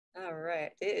All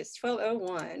right, it is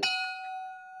 12:01.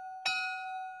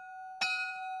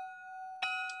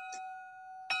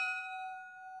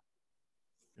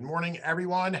 Good morning,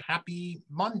 everyone. Happy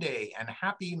Monday and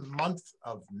happy month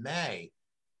of May.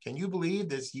 Can you believe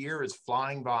this year is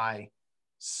flying by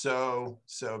so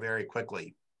very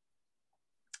quickly?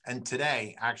 And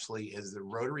today actually is the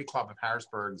Rotary Club of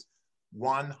Harrisburg's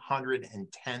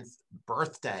 110th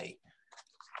birthday.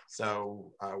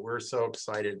 So we're so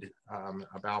excited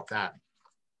about that.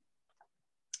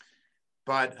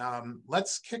 But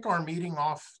let's kick our meeting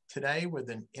off today with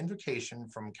an invocation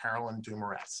from Carolyn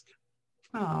Dumaresque.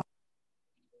 Oh,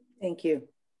 thank you.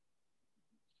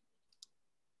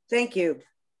 Thank you.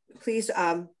 Please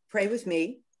pray with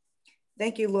me.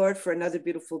 Thank you, Lord, for another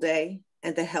beautiful day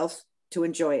and the health to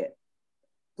enjoy it.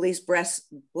 Please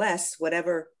bless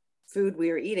whatever food we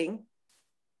are eating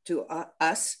to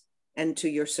us and to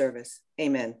your service.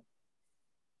 Amen.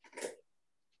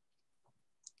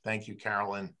 Thank you,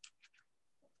 Carolyn.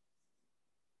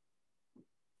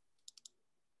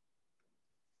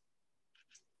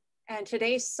 And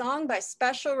today's song by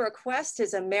special request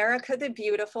is America the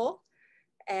Beautiful,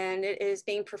 and it is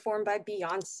being performed by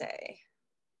Beyonce.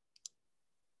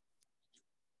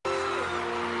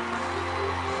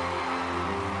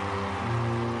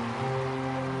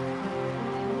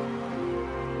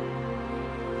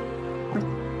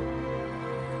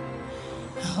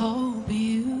 Oh,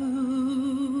 beautiful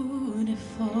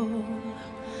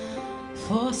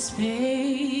for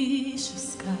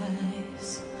spacious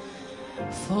skies,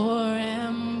 for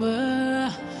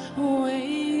amber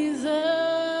waves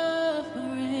of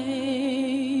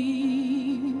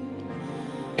rain,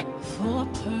 for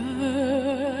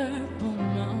purple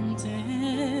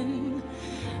mountain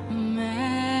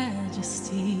majesties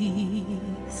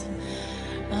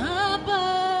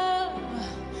above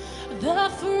the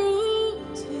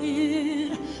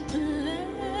fruited plain.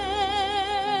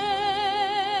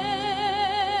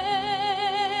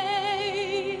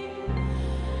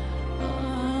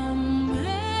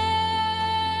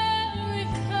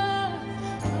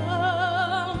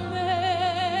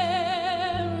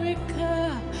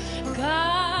 America,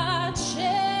 God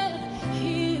shed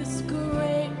his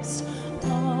grace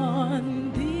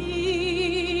on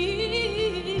thee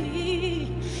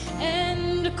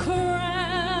and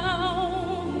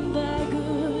crown thy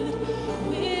good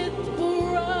with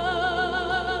brotherhood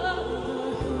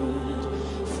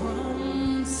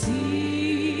from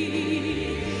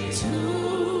sea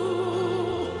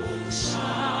to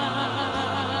shining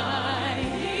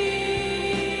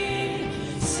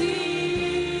sea.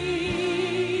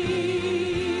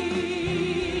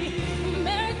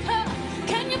 America,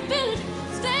 can you feel it?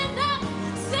 Stand up,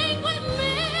 sing with me.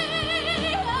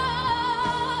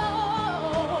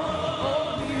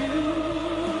 Oh,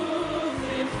 beautiful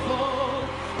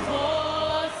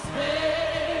for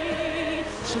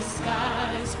spacious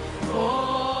skies,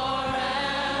 for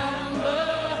amber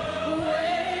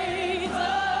waves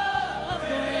of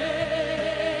rain,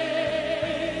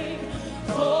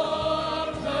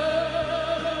 for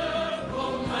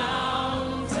purple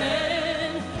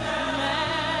mountain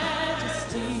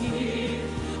majesty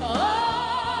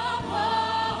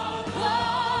above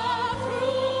the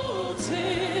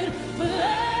fruited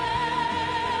plain.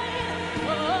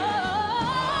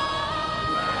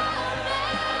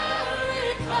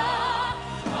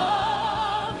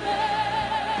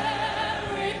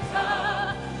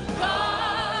 America,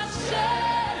 God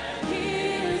shed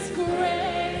his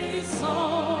grace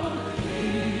on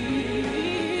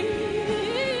thee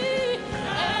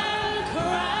and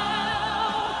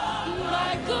crown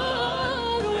thy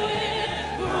good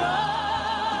with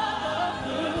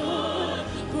brotherhood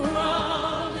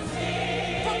from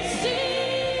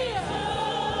sea to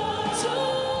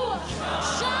shining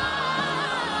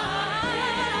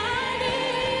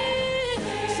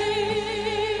sea.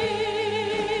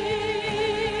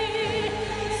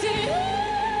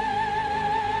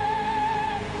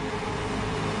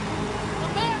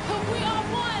 America, we are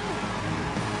one.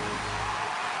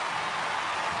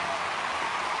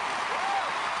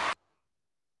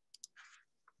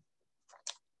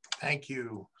 Thank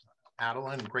you,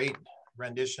 Adeline. Great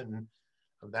rendition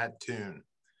of that tune.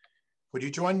 Would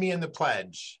you join me in the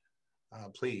pledge,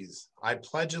 please? I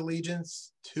pledge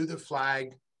allegiance to the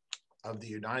flag of the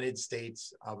United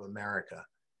States of America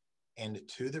and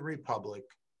to the republic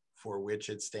for which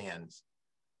it stands,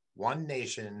 one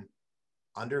nation,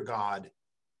 under God,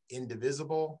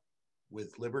 indivisible,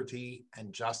 with liberty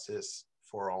and justice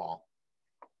for all.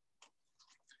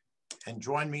 And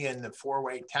join me in the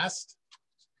four-way test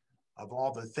of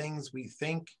all the things we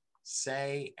think,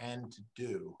 say, and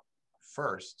do.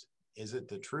 First, is it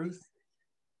the truth?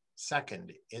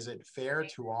 Second, is it fair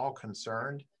to all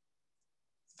concerned?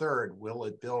 Third, will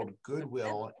it build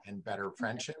goodwill and better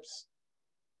friendships?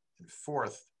 And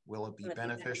fourth, will it be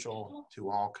beneficial to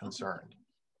all concerned?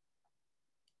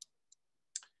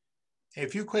 A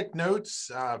few quick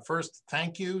notes. First,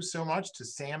 thank you so much to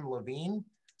Sam Levine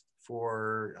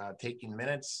for taking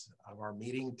minutes of our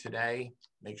meeting today.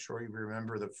 Make sure you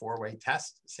remember the four-way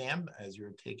test, Sam, as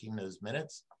you're taking those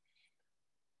minutes.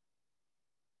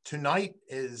 Tonight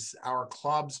is our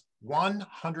club's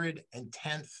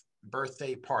 110th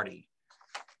birthday party.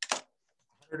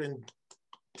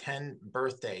 110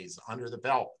 birthdays under the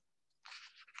belt.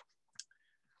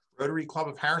 Rotary Club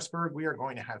of Harrisburg, we are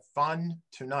going to have fun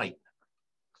tonight.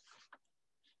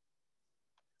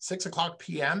 6:00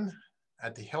 p.m.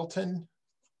 at the Hilton.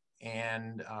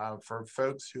 And for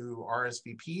folks who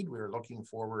RSVP'd, we're looking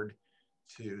forward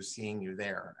to seeing you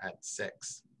there at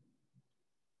 6.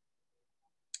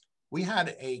 We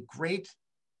had a great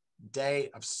day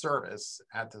of service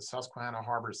at the Susquehanna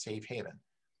Harbor Safe Haven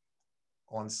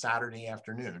on Saturday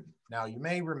afternoon. Now, you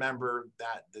may remember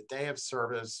that the day of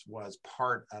service was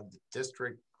part of the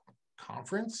district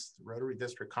conference, the Rotary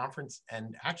District Conference,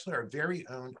 and actually our very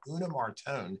own Una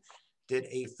Martone did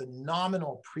a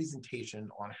phenomenal presentation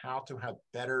on how to have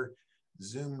better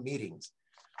Zoom meetings.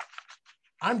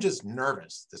 I'm just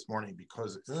nervous this morning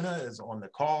because Una is on the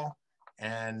call,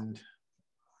 and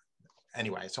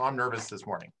anyway, so I'm nervous this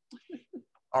morning.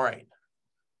 All right.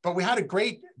 But we had a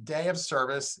great day of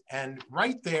service, and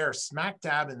right there, smack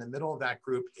dab in the middle of that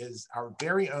group is our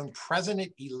very own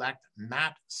President-elect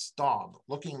Matt Staub,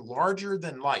 looking larger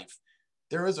than life.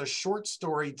 There is a short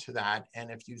story to that, and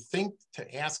if you think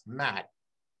to ask Matt,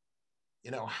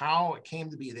 you know, how it came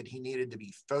to be that he needed to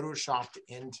be photoshopped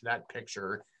into that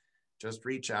picture, just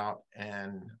reach out,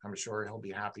 and I'm sure he'll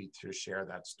be happy to share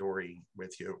that story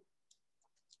with you.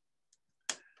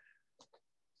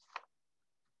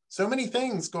 So many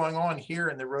things going on here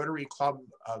in the Rotary Club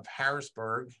of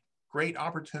Harrisburg. Great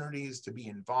opportunities to be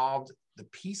involved. The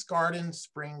Peace Garden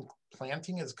spring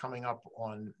planting is coming up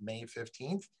on May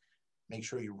 15th. Make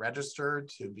sure you register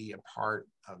to be a part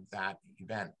of that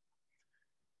event.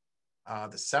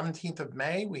 The 17th of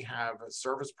May, we have a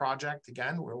service project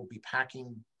again, where we'll be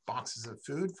packing boxes of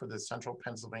food for the Central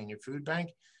Pennsylvania Food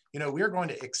Bank. You know, we're going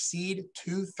to exceed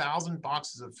 2,000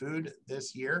 boxes of food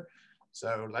this year.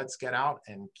 So let's get out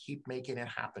and keep making it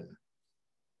happen.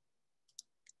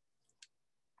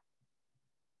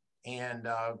 And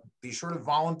be sure to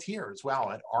volunteer as well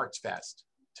at Arts Fest.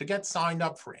 To get signed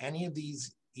up for any of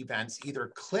these events,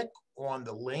 either click on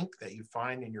the link that you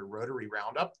find in your Rotary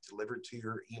Roundup delivered to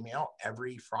your email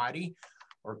every Friday,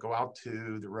 or go out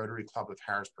to the Rotary Club of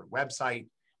Harrisburg website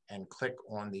and click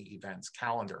on the events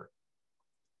calendar.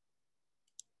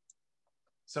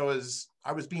 So as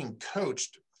I was being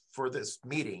coached for this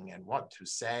meeting and what to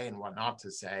say and what not to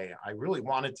say, I really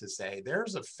wanted to say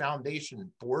there's a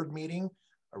foundation board meeting,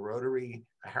 a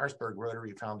Harrisburg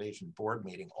Rotary Foundation board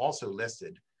meeting also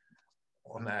listed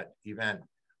on that event.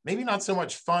 Maybe not so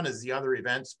much fun as the other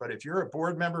events, but if you're a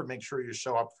board member, make sure you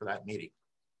show up for that meeting.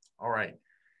 All right.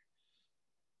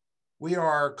 We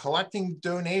are collecting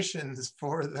donations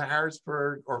for the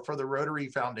Harrisburg or for the Rotary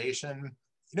Foundation.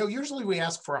 You know, usually we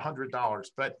ask for $100,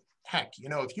 but heck, you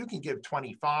know, if you can give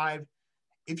 25,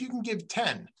 if you can give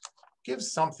 10, give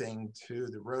something to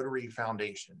the Rotary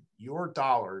Foundation. Your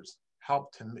dollars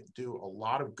help to do a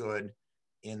lot of good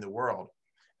in the world.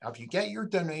 Now, if you get your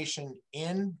donation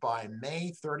in by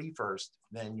May 31st,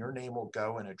 then your name will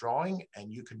go in a drawing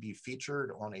and you could be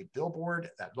featured on a billboard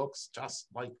that looks just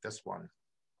like this one.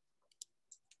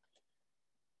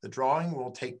 The drawing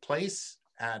will take place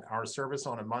at our Service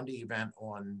on a Monday event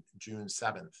on June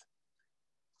 7th.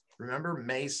 Remember,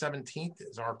 May 17th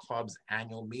is our club's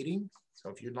annual meeting. So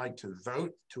if you'd like to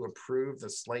vote to approve the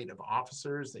slate of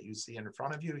officers that you see in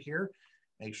front of you here,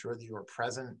 make sure that you are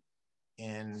present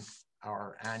in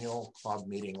our annual club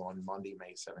meeting on Monday,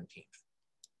 May 17th.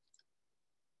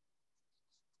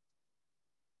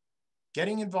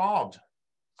 Getting involved.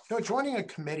 You know, joining a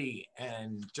committee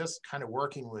and just kind of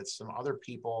working with some other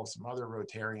people, some other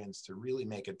Rotarians to really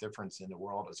make a difference in the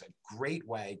world is a great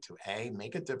way to A,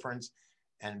 make a difference,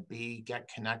 and B, get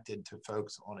connected to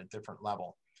folks on a different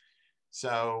level.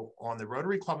 So on the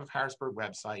Rotary Club of Harrisburg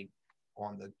website,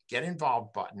 on the Get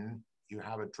Involved button, you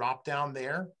have a drop down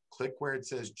there, click where it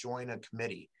says join a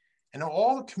committee. And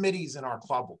all the committees in our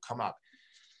club will come up.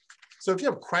 So if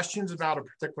you have questions about a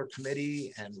particular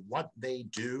committee and what they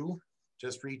do,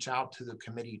 just reach out to the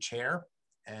committee chair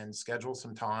and schedule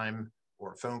some time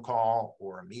or a phone call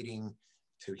or a meeting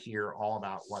to hear all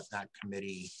about what that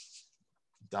committee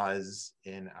does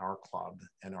in our club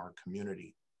and our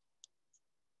community.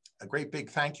 a great big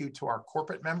thank you to our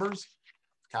corporate members,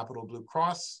 Capital Blue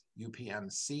Cross,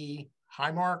 UPMC,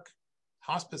 Highmark,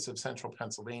 Hospice of Central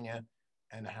Pennsylvania,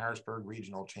 and the Harrisburg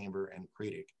Regional Chamber and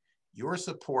CREDIC. Your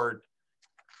support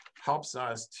helps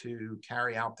us to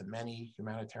carry out the many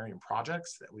humanitarian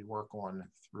projects that we work on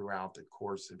throughout the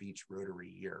course of each Rotary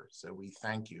year. So we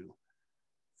thank you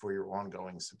for your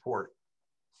ongoing support.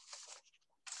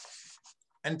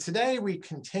 And today we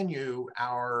continue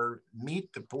our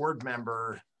Meet the Board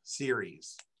Member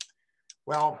series.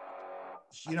 Well,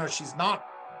 you know, she's not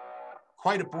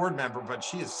quite a board member, but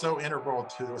she is so integral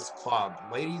to this club.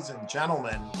 Ladies and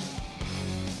gentlemen,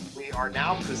 we are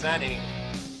now presenting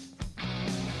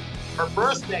her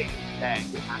birthday today,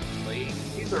 actually.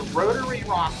 She's a Rotary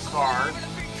rock star.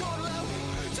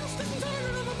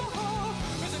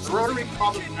 The Rotary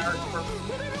Club of America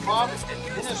Club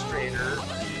Administrator,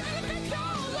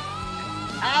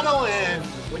 Adeline.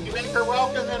 Would you make her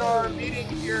welcome in our meeting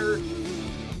here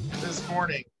this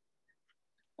morning?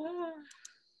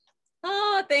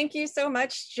 Oh, thank you so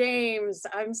much, James.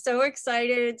 I'm so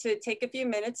excited to take a few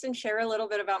minutes and share a little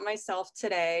bit about myself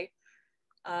today.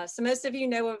 So most of you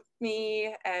know of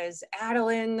me as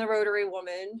Adeline, the Rotary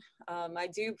woman. I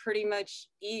do pretty much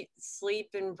eat, sleep,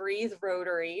 and breathe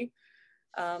Rotary.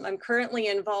 I'm currently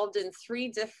involved in 3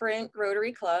 different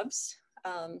Rotary clubs.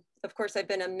 Of course, I've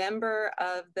been a member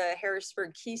of the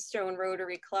Harrisburg Keystone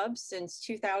Rotary Club since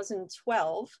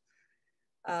 2012.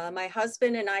 My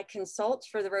husband and I consult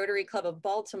for the Rotary Club of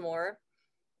Baltimore.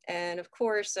 And of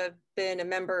course, I've been a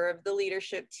member of the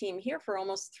leadership team here for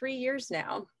almost 3 years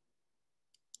now.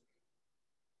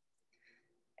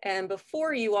 And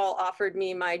before you all offered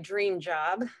me my dream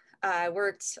job, I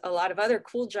worked a lot of other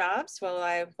cool jobs while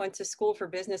I went to school for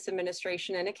business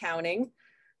administration and accounting.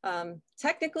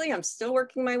 Technically, I'm still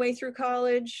working my way through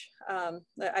college.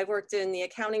 I worked in the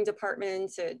accounting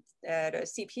department at a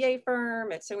CPA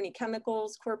firm, at Sony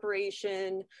Chemicals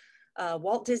Corporation,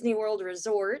 Walt Disney World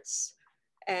Resorts.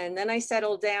 And then I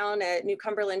settled down at New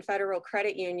Cumberland Federal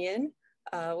Credit Union,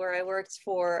 where I worked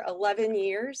for 11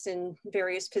 years in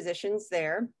various positions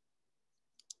there.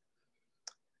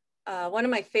 One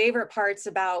of my favorite parts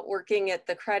about working at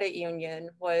the credit union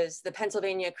was the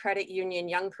Pennsylvania Credit Union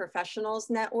Young Professionals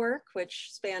Network, which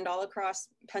spanned all across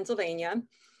Pennsylvania.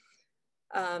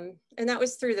 And that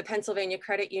was through the Pennsylvania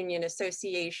Credit Union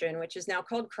Association, which is now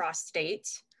called Cross State.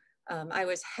 I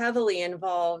was heavily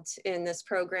involved in this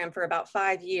program for about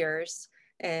 5 years,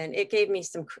 and it gave me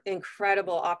some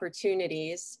incredible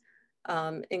opportunities,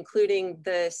 including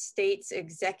the state's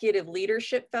Executive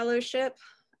Leadership Fellowship,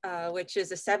 which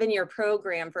is a 7-year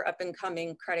program for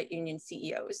up-and-coming credit union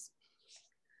CEOs.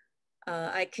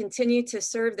 I continue to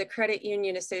serve the Credit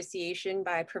Union Association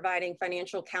by providing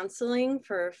financial counseling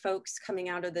for folks coming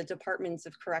out of the Departments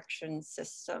of Corrections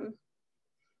system.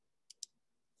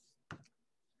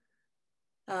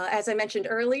 As I mentioned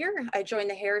earlier, I joined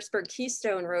the Harrisburg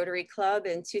Keystone Rotary Club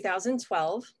in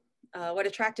 2012. What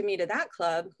attracted me to that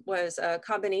club was a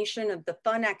combination of the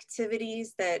fun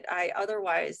activities that I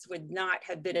otherwise would not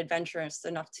have been adventurous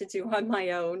enough to do on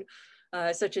my own,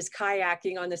 such as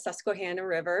kayaking on the Susquehanna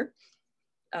River.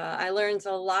 I learned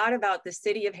a lot about the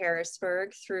city of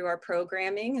Harrisburg through our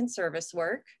programming and service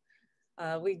work.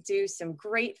 We do some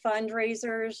great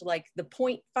fundraisers like the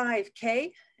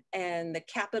 0.5K and the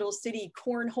Capital City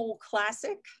Cornhole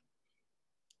Classic.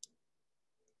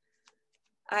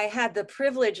 I had the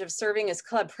privilege of serving as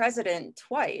club president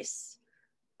twice.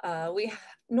 We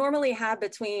normally have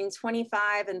between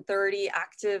 25 and 30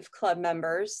 active club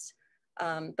members,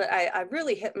 but I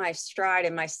really hit my stride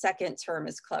in my second term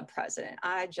as club president.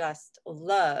 I just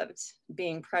loved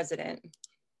being president.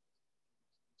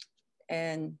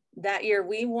 And that year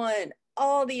we won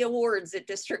all the awards at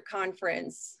district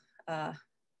conference.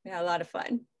 We had a lot of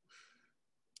fun.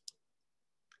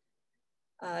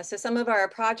 So some of our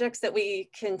projects that we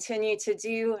continue to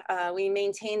do, we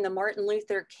maintain the Martin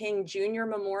Luther King Jr.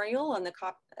 Memorial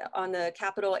on the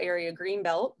Capital Area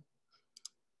Greenbelt,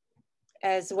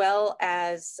 as well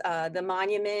as the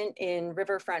monument in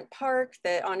Riverfront Park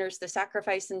that honors the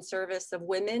sacrifice and service of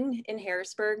women in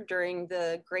Harrisburg during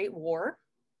the Great War.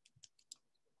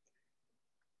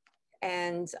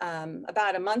 And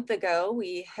about a month ago,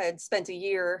 we had spent a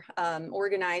year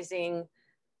organizing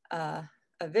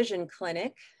a vision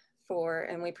clinic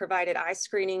and we provided eye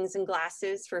screenings and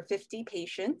glasses for 50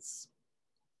 patients.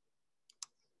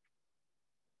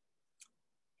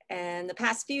 And the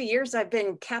past few years, I've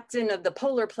been captain of the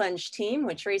Polar Plunge team,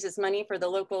 which raises money for the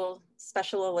local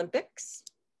Special Olympics.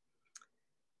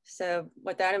 So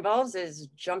what that involves is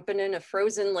jumping in a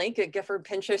frozen lake at Gifford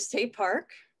Pinchot State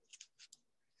Park.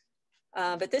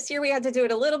 But this year we had to do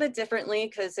it a little bit differently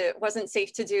because it wasn't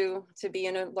safe to be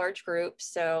in a large group.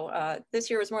 So this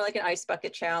year was more like an ice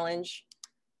bucket challenge.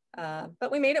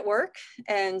 But we made it work,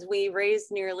 and we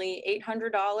raised nearly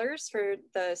 $800 for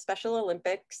the Special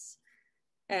Olympics.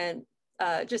 And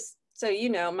just so you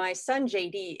know, my son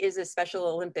JD is a Special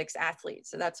Olympics athlete,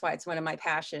 so that's why it's one of my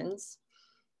passions.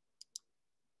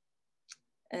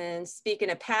 And speaking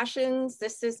of passions,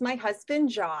 this is my husband,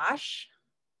 Josh.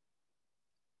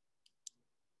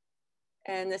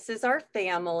 And this is our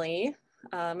family.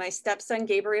 My stepson,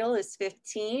 Gabriel, is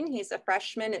 15. He's a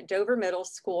freshman at Dover Middle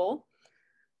School.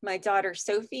 My daughter,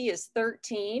 Sophie, is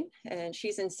 13, and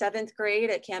she's in 7th grade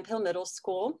at Camp Hill Middle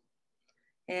School.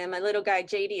 And my little guy,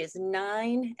 JD, is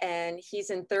 9, and he's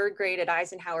in 3rd grade at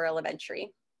Eisenhower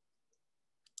Elementary.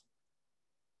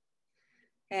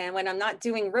 And when I'm not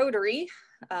doing Rotary,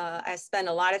 I spend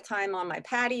a lot of time on my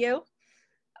patio.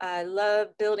 I love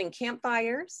building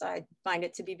campfires. I find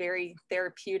it to be very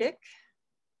therapeutic.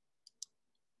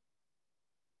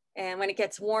 And when it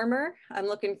gets warmer, I'm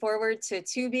looking forward to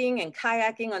tubing and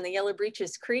kayaking on the Yellow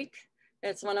Breeches Creek.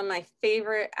 It's one of my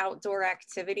favorite outdoor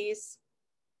activities.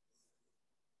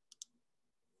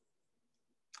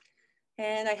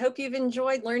 And I hope you've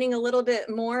enjoyed learning a little bit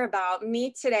more about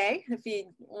me today. If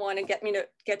you want to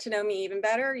get to know me even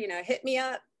better, you know, hit me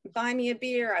up, buy me a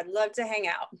beer. I'd love to hang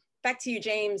out. Back to you,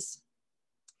 James.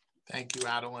 Thank you,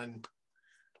 Adeline.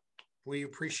 We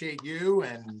appreciate you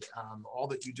and all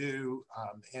that you do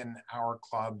in our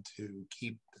club to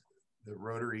keep the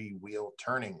Rotary wheel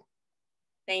turning.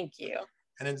 Thank you.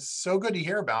 And it's so good to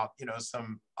hear about, you know,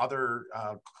 some other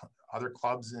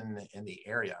clubs in the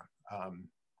area.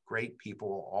 Great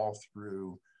people all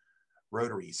through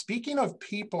Rotary. Speaking of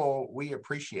people we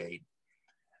appreciate,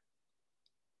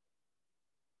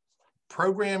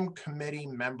 Program Committee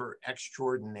Member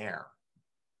Extraordinaire,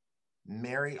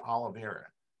 Mary Oliveira,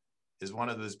 is one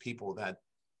of those people that,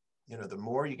 you know, the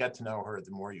more you get to know her,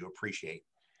 the more you appreciate.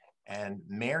 And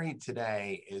Mary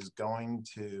today is going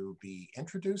to be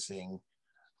introducing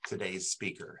today's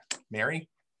speaker. Mary?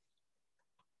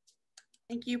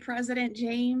 Thank you, President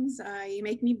James. You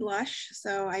make me blush,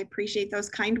 so I appreciate those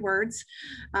kind words.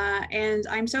 And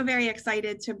I'm so very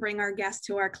excited to bring our guest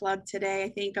to our club today. I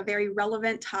think a very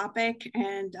relevant topic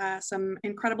and some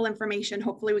incredible information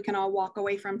hopefully we can all walk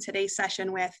away from today's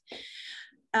session with.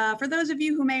 For those of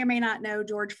you who may or may not know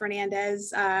George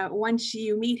Fernandez, once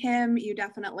you meet him, you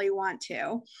definitely want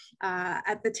to.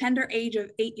 At the tender age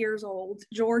of 8 years old,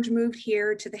 George moved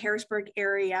here to the Harrisburg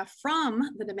area from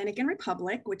the Dominican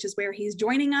Republic, which is where he's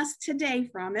joining us today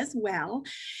from as well.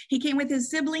 He came with his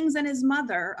siblings and his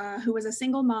mother, who was a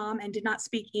single mom and did not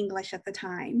speak English at the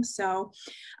time. So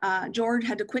George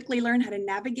had to quickly learn how to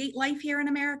navigate life here in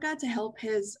America to help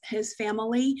his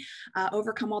family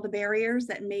overcome all the barriers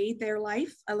that made their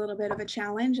life a little bit of a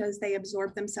challenge as they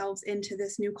absorbed themselves into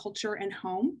this new culture and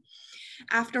home.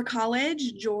 After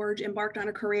college, George embarked on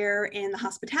a career in the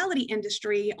hospitality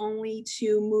industry, only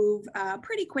to move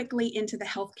pretty quickly into the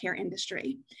healthcare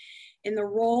industry. In the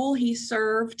role, he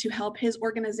served to help his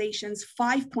organization's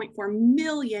 5.4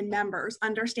 million members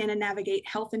understand and navigate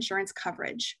health insurance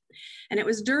coverage. And it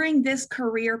was during this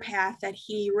career path that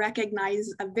he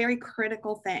recognized a very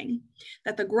critical thing,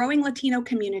 that the growing Latino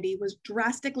community was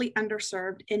drastically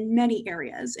underserved in many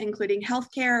areas, including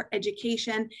healthcare,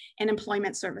 education, and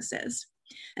employment services.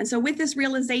 And so with this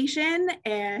realization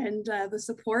and the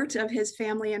support of his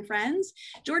family and friends,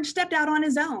 George stepped out on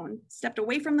his own, stepped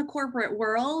away from the corporate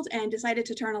world, and decided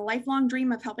to turn a lifelong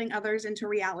dream of helping others into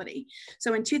reality.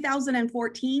 So in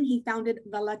 2014, he founded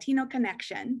the Latino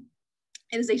Connection.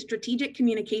 It is a strategic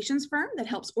communications firm that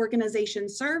helps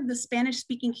organizations serve the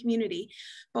Spanish-speaking community,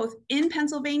 both in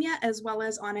Pennsylvania as well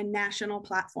as on a national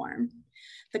platform.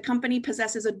 The company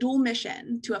possesses a dual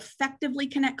mission to effectively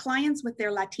connect clients with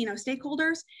their Latino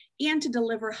stakeholders and to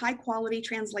deliver high-quality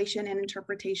translation and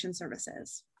interpretation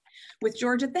services. With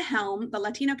George at the helm, the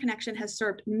Latino Connection has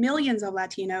served millions of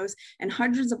Latinos and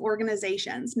hundreds of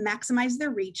organizations maximize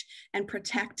their reach and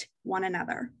protect one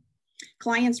another.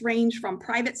 Clients range from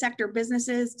private sector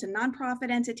businesses to nonprofit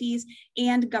entities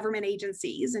and government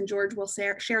agencies. And George will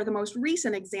share the most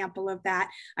recent example of that,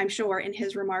 I'm sure, in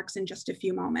his remarks in just a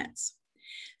few moments.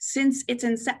 Since its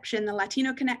inception, the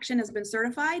Latino Connection has been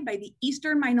certified by the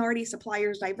Eastern Minority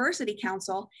Suppliers Diversity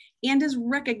Council and is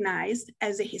recognized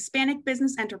as a Hispanic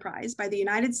business enterprise by the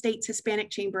United States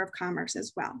Hispanic Chamber of Commerce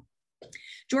as well.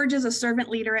 George is a servant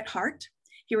leader at heart.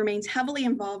 He remains heavily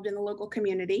involved in the local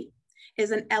community,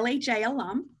 is an LHA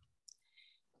alum,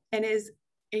 and is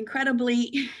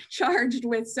incredibly charged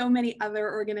with so many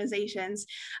other organizations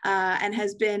and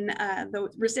has been the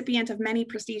recipient of many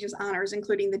prestigious honors,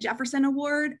 including the Jefferson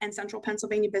Award and Central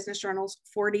Pennsylvania Business Journal's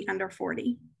 40 Under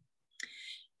 40.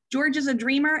 George is a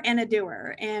dreamer and a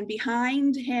doer, and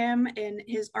behind him and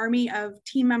his army of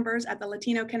team members at the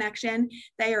Latino Connection,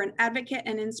 they are an advocate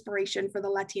and inspiration for the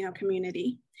Latino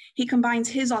community. He combines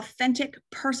his authentic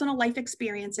personal life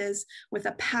experiences with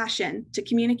a passion to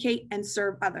communicate and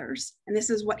serve others. And this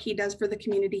is what he does for the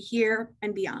community here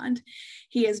and beyond.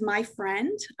 He is my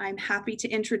friend. I'm happy to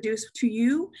introduce to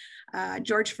you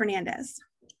George Fernandez.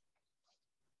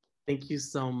 Thank you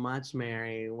so much,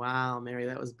 Mary. Wow, Mary,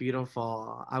 that was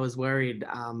beautiful. I was worried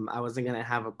I wasn't gonna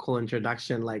have a cool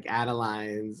introduction like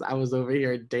Adeline's. I was over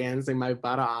here dancing my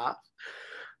butt off.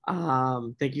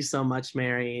 Thank you so much,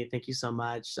 Mary. Thank you so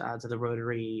much to the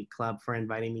Rotary Club for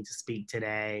inviting me to speak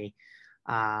today.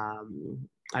 I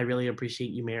really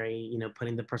appreciate you, Mary, you know,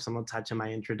 putting the personal touch in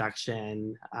my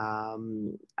introduction.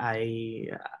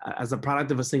 As a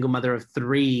product of a single mother of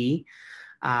 3,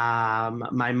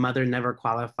 my mother never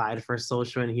qualified for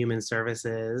social and human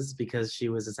services because she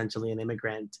was essentially an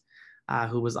immigrant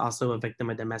who was also a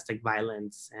victim of domestic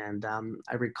violence. And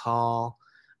I recall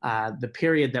the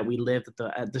period that we lived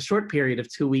at the short period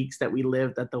of 2 weeks that we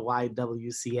lived at the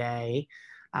YWCA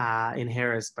in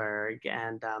Harrisburg.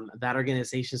 And that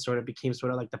organization sort of became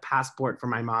sort of like the passport for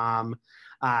my mom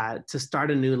to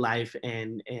start a new life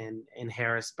in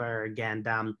Harrisburg. And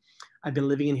I've been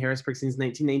living in Harrisburg since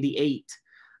 1998.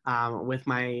 With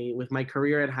my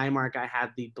career at Highmark, I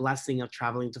had the blessing of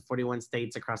traveling to 41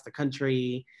 states across the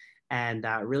country and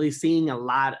really seeing a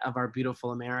lot of our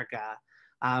beautiful America.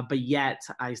 But yet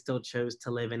I still chose to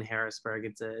live in Harrisburg.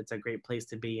 It's a great place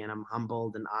to be, and I'm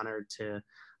humbled and honored to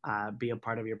be a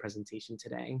part of your presentation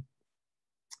today.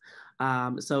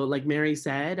 So like Mary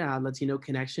said, Latino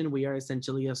Connection, we are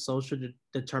essentially a social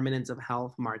determinants of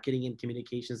health, marketing, and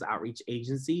communications outreach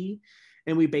agency.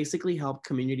 And we basically help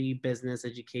community, business,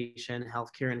 education,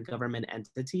 healthcare, and government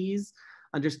entities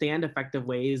understand effective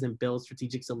ways and build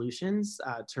strategic solutions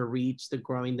to reach the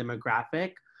growing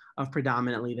demographic of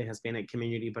predominantly the Hispanic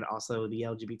community, but also the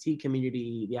LGBT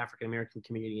community, the African-American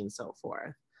community, and so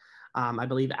forth. I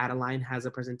believe Adeline has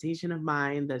a presentation of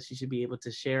mine that she should be able to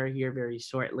share here very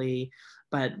shortly.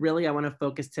 But really, I want to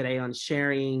focus today on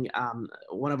sharing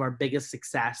one of our biggest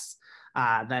success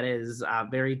that is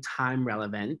very time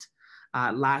relevant.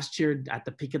 Last year, at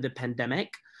the peak of the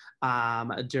pandemic,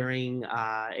 during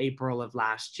April of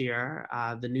last year,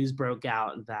 the news broke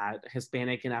out that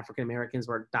Hispanic and African Americans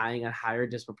were dying at higher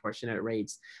disproportionate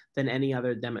rates than any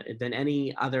other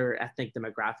ethnic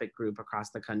demographic group across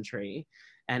the country.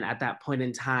 And at that point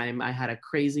in time, I had a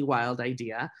crazy, wild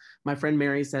idea. My friend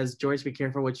Mary says, "George, be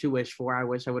careful what you wish for." I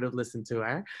wish I would have listened to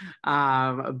her.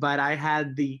 But I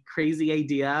had the crazy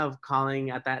idea of calling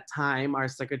at that time our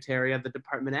Secretary of the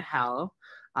Department of Health,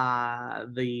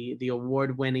 the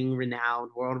award-winning,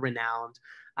 world-renowned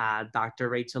Dr.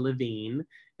 Rachel Levine,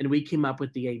 and we came up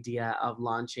with the idea of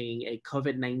launching a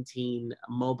COVID-19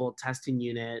 mobile testing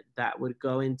unit that would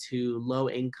go into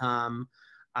low-income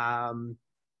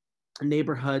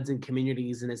neighborhoods and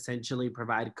communities and essentially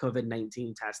provide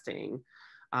COVID-19 testing.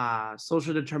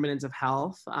 Social determinants of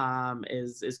health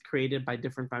is created by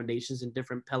different foundations and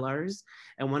different pillars.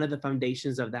 And one of the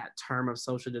foundations of that term of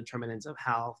social determinants of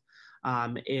health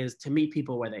is to meet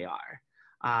people where they are.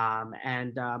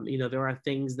 You know, there are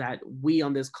things that we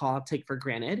on this call take for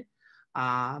granted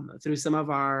through some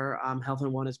of our health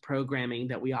and wellness programming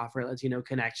that we offer at Latino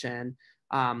Connection.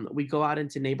 We go out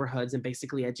into neighborhoods and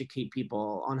basically educate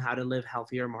people on how to live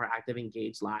healthier, more active,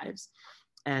 engaged lives.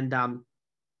 And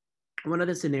one of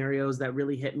the scenarios that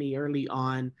really hit me early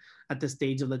on at the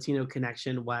stage of Latino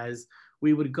Connection was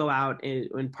we would go out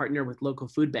and partner with local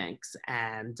food banks,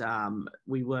 and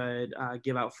we would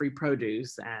give out free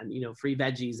produce and, you know, free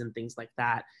veggies and things like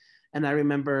that. And I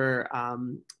remember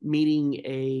meeting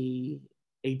a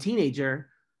teenager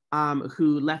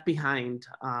who left behind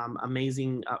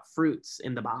amazing fruits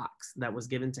in the box that was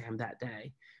given to him that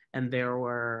day. And there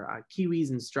were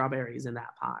kiwis and strawberries in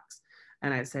that box.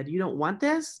 And I said, "You don't want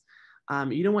this?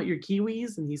 You don't want your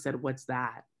kiwis?" And he said, "What's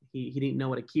that?" He didn't know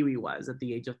what a kiwi was at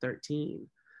the age of 13.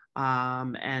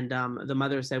 The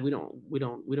mother said, we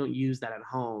don't use that at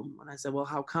home. And I said, "Well,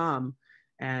 how come?"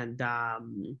 And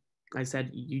I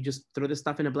said, "You just throw this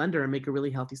stuff in a blender and make a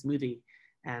really healthy smoothie."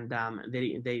 And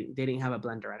they didn't have a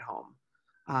blender at home.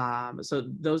 So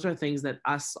those are things that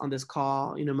us on this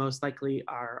call, you know, most likely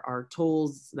are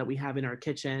tools that we have in our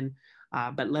kitchen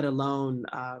but let alone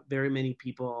very many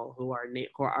people who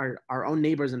are our own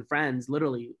neighbors and friends,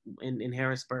 literally in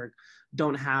Harrisburg,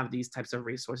 don't have these types of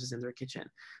resources in their kitchen.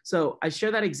 So I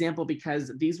share that example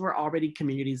because these were already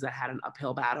communities that had an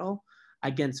uphill battle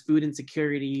against food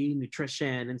insecurity,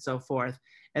 nutrition, and so forth.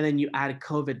 And then you add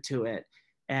COVID to it,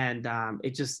 and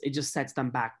it just sets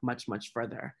them back much, much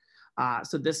further.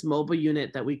 So this mobile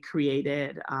unit that we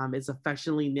created is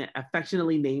affectionately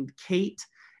named KATE,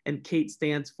 and KATE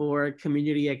stands for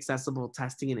Community Accessible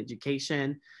Testing and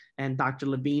Education. And Dr.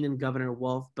 Levine and Governor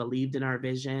Wolf believed in our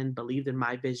vision, believed in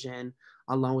my vision,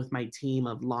 along with my team,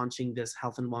 of launching this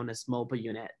health and wellness mobile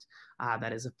unit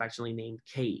that is affectionately named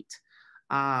KATE.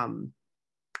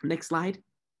 Next slide.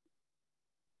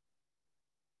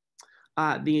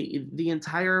 The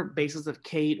entire basis of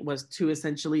KATE was to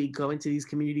essentially go into these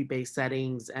community-based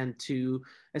settings and to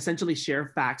essentially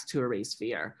share facts to erase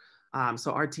fear.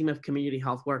 So our team of community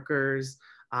health workers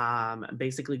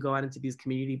basically go out into these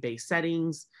community-based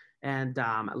settings. And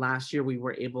last year we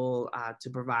were able to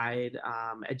provide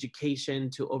education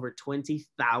to over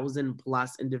 20,000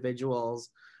 plus individuals.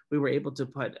 We were able to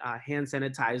put hand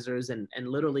sanitizers and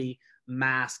literally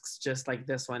masks just like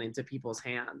this one into people's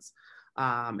hands.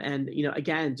 And, you know,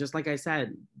 again, just like I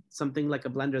said, something like a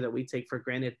blender that we take for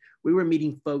granted, we were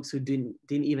meeting folks who didn't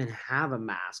even have a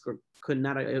mask or could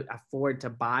not afford to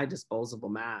buy disposable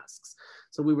masks.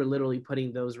 So we were literally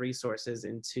putting those resources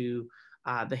into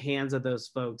the hands of those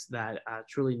folks that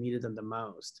truly needed them the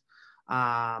most.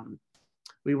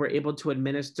 We were able to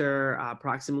administer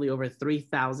approximately over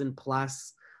 3,000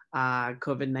 plus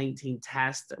COVID-19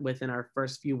 tests within our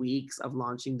first few weeks of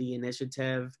launching the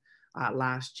initiative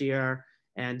last year.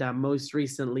 And most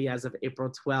recently, as of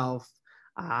April 12th,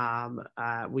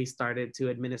 we started to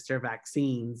administer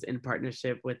vaccines in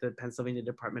partnership with the Pennsylvania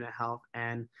Department of Health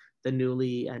and the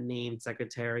newly named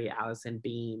Secretary Allison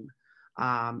Beam.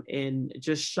 In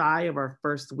just shy of our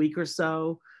first week or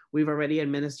so, we've already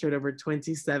administered over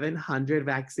 2,700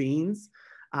 vaccines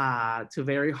to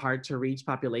very hard to reach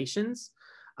populations.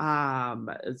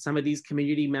 Some of these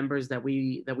community members that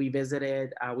we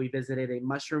visited a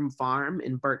mushroom farm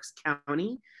in Berks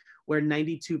County, where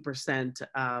 92%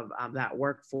 of that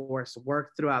workforce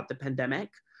worked throughout the pandemic.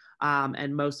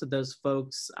 And most of those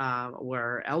folks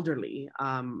were elderly.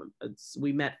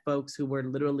 We met folks who were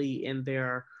literally in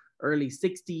their early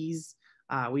 60s.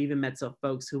 We even met some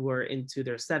folks who were into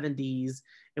their 70s,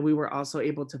 and we were also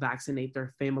able to vaccinate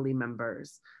their family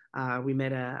members. We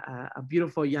met a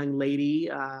beautiful young lady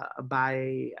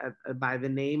by the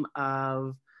name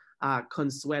of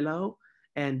Consuelo,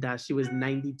 and she was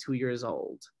 92 years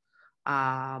old.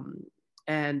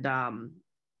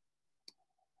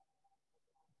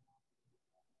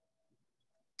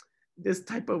 This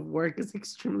type of work is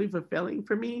extremely fulfilling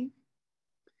for me.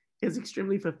 It's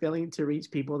extremely fulfilling to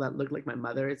reach people that look like my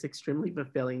mother. It's extremely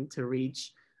fulfilling to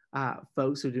reach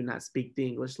folks who do not speak the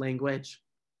English language.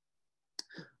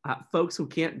 Folks who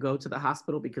can't go to the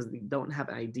hospital because they don't have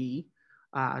an ID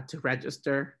to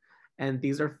register. And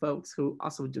these are folks who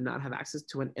also do not have access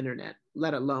to an internet,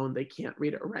 let alone they can't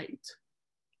read or write.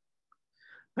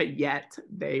 But yet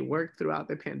they worked throughout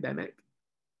the pandemic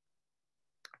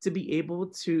to be able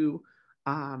to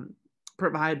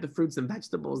provide the fruits and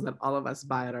vegetables that all of us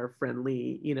buy at our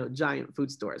friendly, giant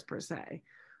food stores per se.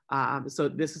 So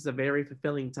this is a very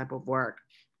fulfilling type of work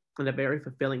and a very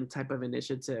fulfilling type of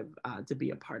initiative to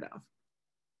be a part of.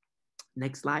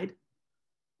 Next slide.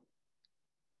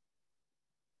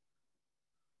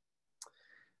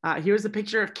 Here's a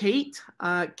picture of KATE.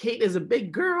 KATE is a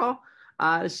big girl.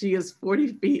 She is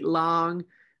 40 feet long,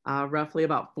 roughly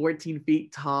about 14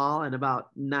 feet tall, and about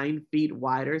 9 feet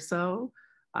wide or so.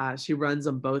 She runs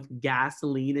on both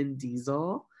gasoline and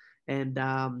diesel. And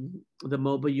the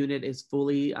mobile unit is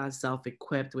fully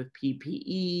self-equipped with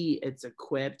PPE. It's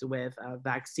equipped with a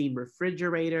vaccine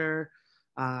refrigerator.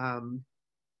 And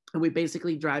we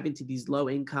basically drive into these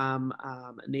low-income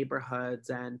neighborhoods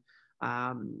and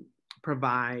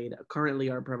currently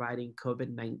are providing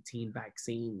COVID-19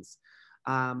 vaccines.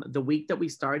 The week that we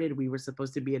started, we were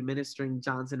supposed to be administering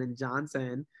Johnson &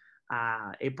 Johnson.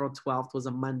 April 12th was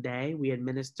a Monday. We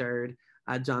administered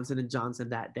Johnson & Johnson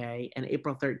that day. And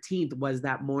April 13th was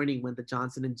that morning when the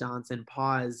Johnson & Johnson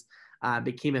pause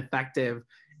became effective.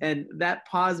 And that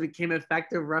pause became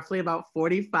effective roughly about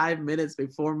 45 minutes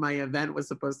before my event was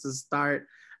supposed to start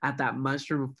at that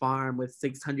mushroom farm with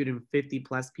 650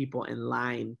 plus people in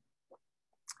line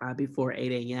before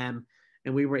 8 a.m.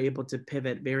 And we were able to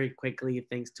pivot very quickly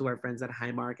thanks to our friends at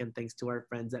Highmark and thanks to our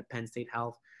friends at Penn State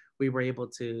Health. We were able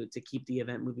to keep the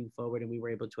event moving forward, and we were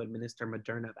able to administer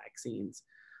Moderna vaccines.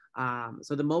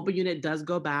 So the mobile unit does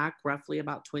go back roughly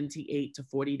about 28 to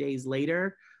 40 days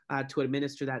later to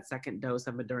administer that second dose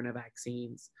of Moderna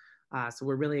vaccines. So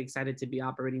we're really excited to be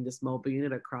operating this mobile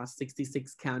unit across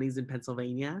 66 counties in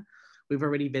Pennsylvania. We've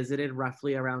already visited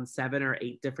roughly around 7 or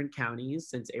 8 different counties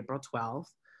since April 12th.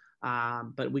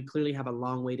 But we clearly have a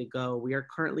long way to go. We are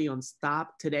currently on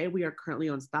stop. Today, we are currently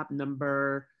on stop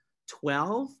number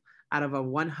 12 out of a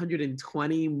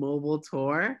 120 mobile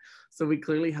tour. So we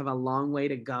clearly have a long way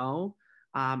to go.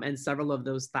 And several of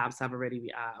those stops have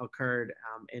already occurred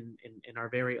in our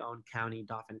very own county,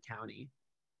 Dauphin County.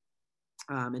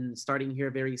 And starting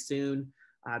here very soon,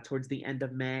 towards the end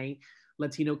of May,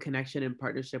 Latino Connection, in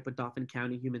partnership with Dauphin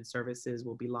County Human Services,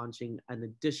 will be launching an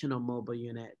additional mobile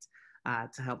unit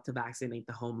to help to vaccinate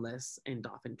the homeless in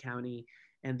Dauphin County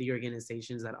and the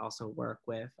organizations that also work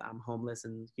with homeless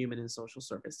and human and social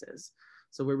services.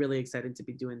 So we're really excited to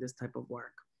be doing this type of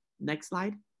work. Next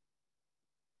slide.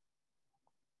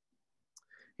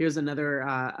 Here's another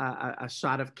a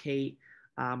shot of Kate.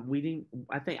 I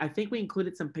think we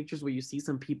included some pictures where you see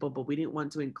some people, but we didn't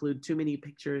want to include too many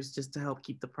pictures just to help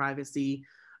keep the privacy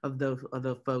of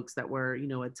the folks that were, you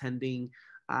know, attending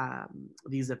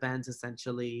these events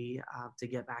essentially to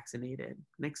get vaccinated.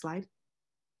 Next slide.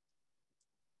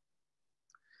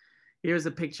 Here's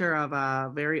a picture of our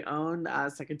very own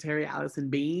Secretary Allison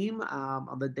Beam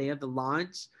on the day of the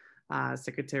launch.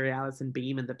 Secretary Allison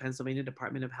Beam and the Pennsylvania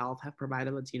Department of Health have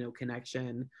provided Latino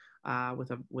Connection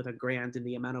with a grant in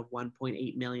the amount of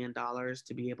 $1.8 million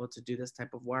to be able to do this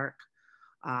type of work.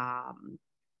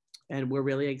 And we're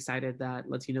really excited that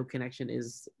Latino Connection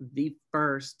is the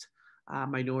first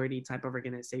minority type of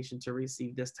organization to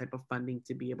receive this type of funding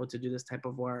to be able to do this type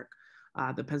of work.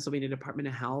 The Pennsylvania Department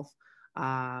of Health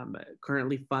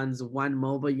currently funds 1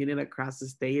 mobile unit across the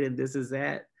state, and this is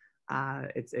it.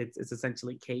 It's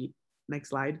essentially Kate. Next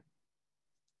slide.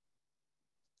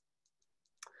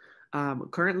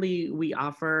 Currently, we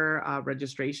offer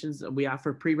registrations. We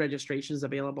offer pre-registrations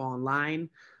available online.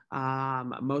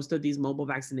 Most of these mobile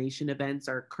vaccination events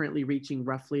are currently reaching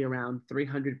roughly around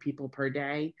 300 people per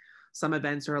day. Some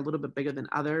events are a little bit bigger than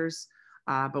others,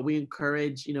 but we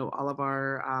encourage, you know, all of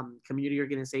our community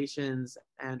organizations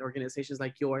and organizations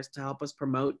like yours to help us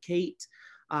promote Kate.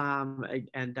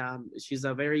 She's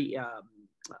a very,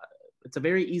 it's a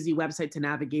very easy website to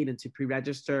navigate and to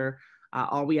pre-register.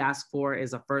 All we ask for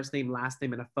is a first name, last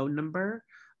name, and a phone number.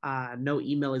 No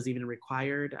email is even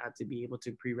required to be able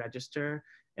to pre-register.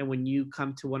 And when you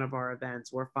come to one of our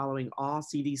events, we're following all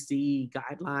CDC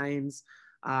guidelines.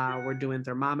 We're doing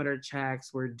thermometer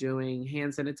checks. We're doing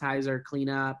hand sanitizer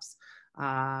cleanups.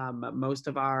 Most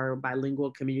of our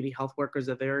bilingual community health workers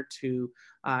are there to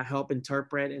help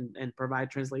interpret and provide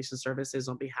translation services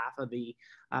on behalf of the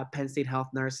Penn State health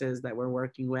nurses that we're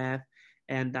working with.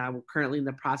 And we're currently in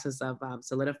the process of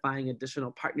solidifying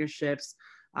additional partnerships,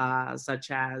 such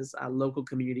as local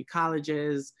community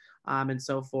colleges and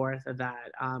so forth,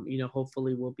 that you know,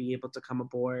 hopefully we'll be able to come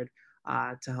aboard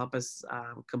to help us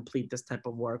complete this type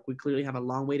of work. We clearly have a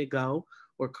long way to go.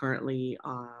 We're currently,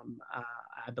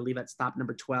 I believe, at stop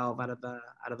number 12 out of the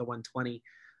 120.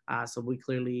 So we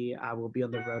clearly will be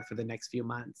on the road for the next few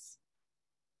months.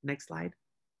 Next slide.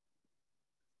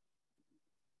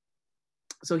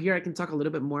 So here I can talk a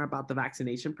little bit more about the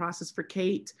vaccination process for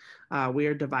Kate. We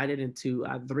are divided into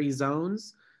 3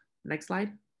 zones. Next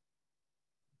slide.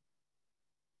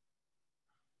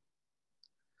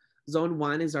 Zone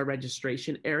 1 is our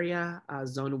registration area.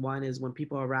 Zone 1 is when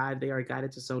people arrive, they are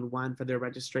guided to Zone 1 for their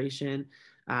registration.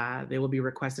 They will be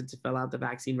requested to fill out the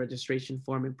vaccine registration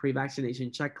form and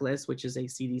pre-vaccination checklist, which is a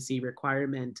CDC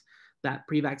requirement. That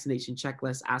pre-vaccination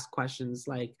checklist asks questions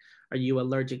like, are you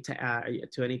allergic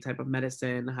to any type of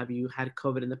medicine? Have you had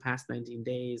COVID in the past 19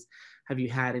 days? Have you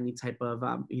had any type of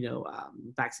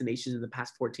vaccinations in the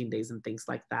past 14 days and things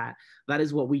like that? That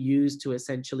is what we use to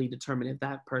essentially determine if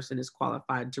that person is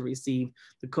qualified to receive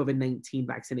the COVID-19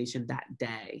 vaccination that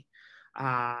day.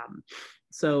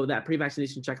 So that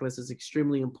pre-vaccination checklist is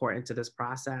extremely important to this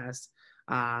process.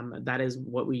 That is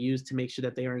what we use to make sure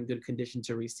that they are in good condition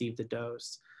to receive the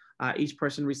dose. Each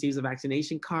person receives a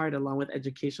vaccination card along with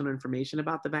educational information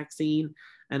about the vaccine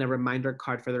and a reminder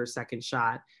card for their second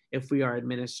shot if we are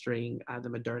administering the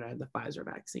Moderna and the Pfizer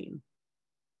vaccine.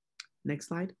 Next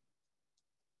slide.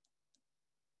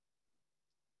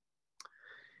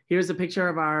 Here's a picture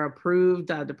of our approved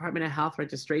Department of Health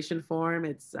registration form.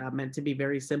 It's meant to be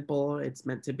very simple. It's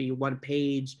meant to be 1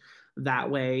 page. That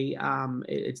way,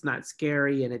 it's not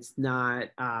scary and it's not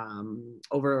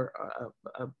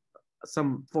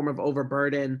some form of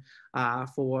overburden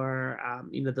for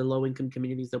the low-income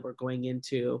communities that we're going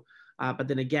into. But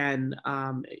then again,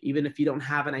 even if you don't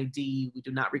have an ID, we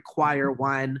do not require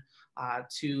one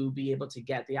to be able to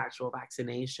get the actual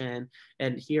vaccination.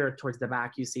 And here towards the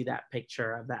back, you see that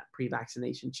picture of that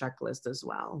pre-vaccination checklist as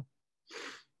well.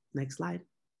 Next slide.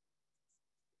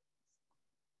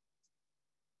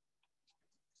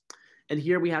 And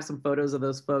here we have some photos of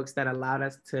those folks that allowed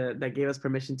us that gave us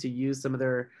permission to use some of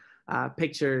their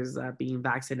pictures being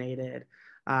vaccinated.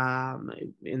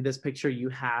 In this picture, you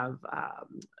have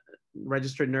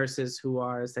registered nurses who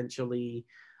are essentially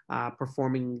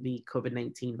performing the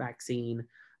COVID-19 vaccine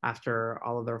after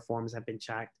all of their forms have been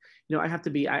checked. I have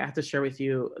to share with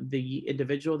you the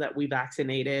individual that we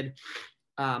vaccinated.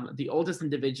 The oldest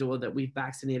individual that we've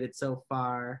vaccinated so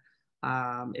far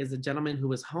is a gentleman who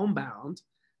was homebound.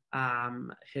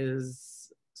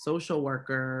 His social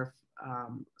worker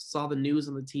saw the news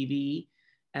on the TV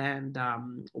and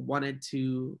wanted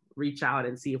to reach out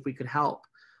and see if we could help.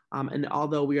 And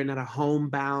although we are not a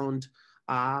homebound,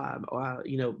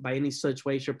 by any such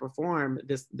way, shape, or form,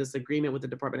 this agreement with the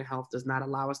Department of Health does not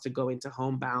allow us to go into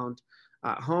homebound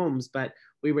homes, but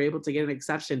we were able to get an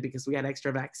exception because we had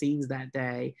extra vaccines that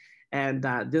day. And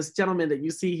this gentleman that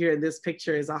you see here in this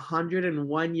picture is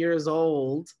 101 years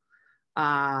old.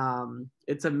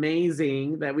 It's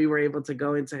amazing that we were able to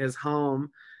go into his home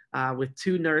with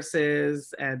 2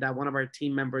 nurses and one of our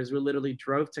team members who literally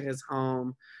drove to his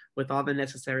home with all the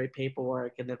necessary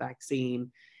paperwork and the vaccine.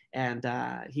 And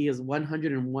he is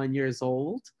 101 years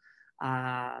old.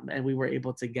 And we were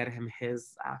able to get him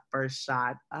his first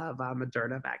shot of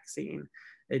Moderna vaccine.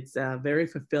 It's a very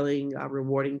fulfilling,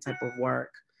 rewarding type of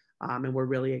work. And we're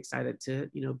really excited to,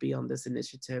 be on this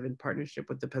initiative in partnership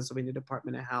with the Pennsylvania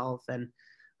Department of Health. And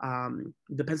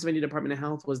the Pennsylvania Department of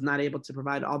Health was not able to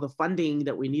provide all the funding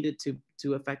that we needed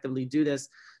to effectively do this.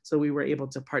 So we were able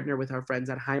to partner with our friends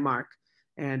at Highmark.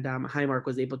 And Highmark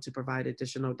was able to provide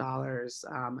additional dollars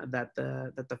that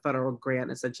the federal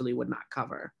grant essentially would not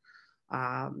cover.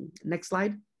 Next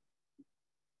slide.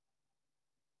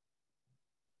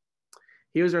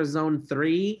 Here's our zone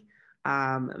 3.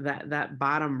 That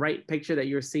bottom right picture that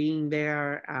you're seeing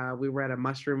there, we were at a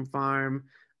mushroom farm.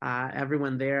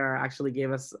 Everyone there actually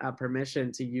gave us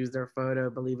permission to use their photo.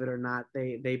 Believe it or not,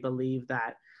 they believe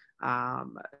that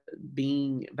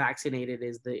being vaccinated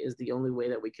is the only way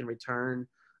that we can return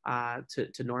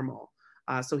to normal.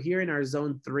 So here in our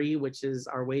zone 3, which is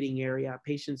our waiting area,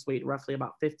 patients wait roughly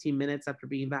about 15 minutes after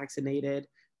being vaccinated,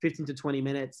 15 to 20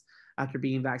 minutes after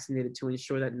being vaccinated to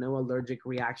ensure that no allergic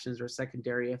reactions or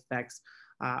secondary effects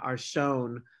are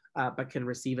shown, but can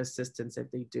receive assistance if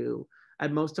they do.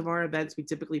 At most of our events, we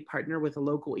typically partner with a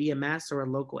local EMS or a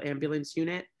local ambulance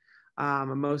unit.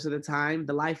 Most of the time,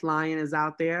 the Lifeline is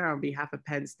out there on behalf of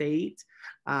Penn State.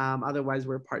 Otherwise,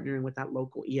 we're partnering with that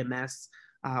local EMS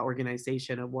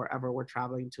organization of wherever we're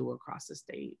traveling to across the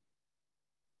state.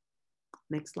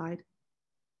 Next slide.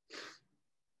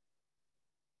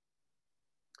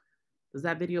 Does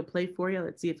that video play for you?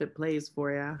 Let's see if it plays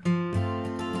for you.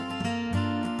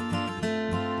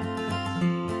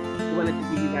 I wanted to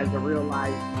give you guys a real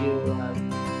live view of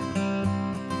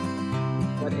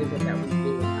what is it that we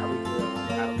do and how we do it when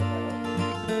we're out of the world.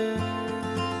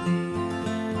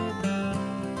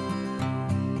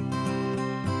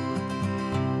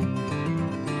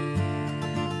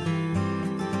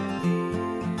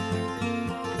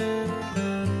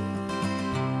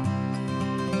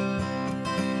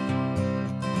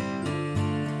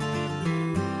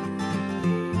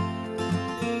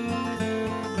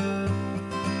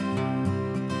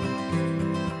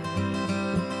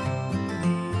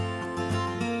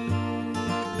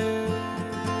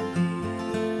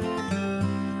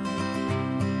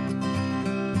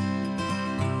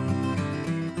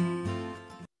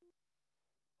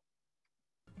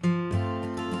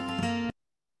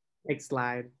 Next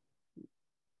slide.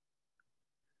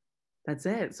 That's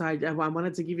it. So I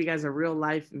wanted to give you guys a real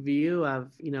life view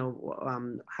of,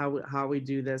 how we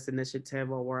do this initiative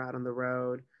while we're out on the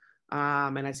road.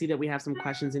 And I see that we have some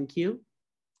questions in queue.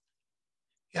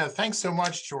 Yeah, thanks so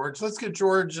much, George. Let's give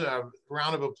George a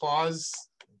round of applause.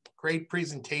 Great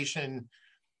presentation,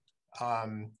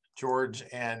 George.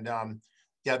 And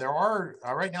yeah, there are,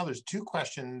 right now there's two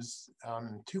questions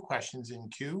in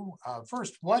queue.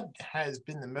 First, what has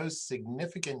been the most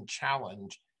significant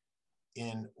challenge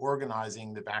in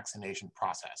organizing the vaccination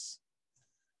process?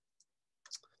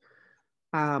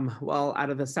 Well, out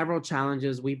of the several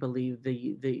challenges, we believe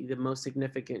the most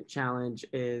significant challenge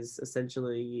is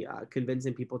essentially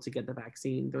convincing people to get the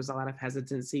vaccine. There's a lot of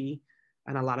hesitancy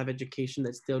and a lot of education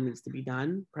that still needs to be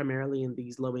done, primarily in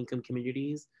these low-income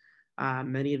communities.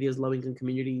 Many of these low-income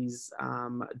communities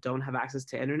don't have access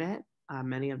to internet.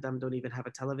 Many of them don't even have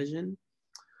a television.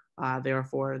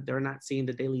 Therefore, they're not seeing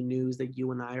the daily news that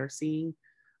you and I are seeing.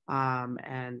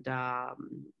 Clearly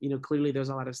there's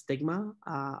a lot of stigma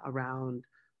around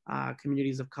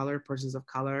communities of color, persons of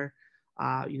color,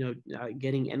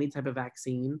 getting any type of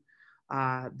vaccine.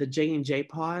 The J&J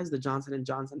pause, the Johnson &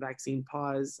 Johnson vaccine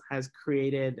pause, has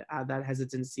created that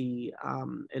hesitancy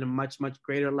in a much, much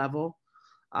greater level.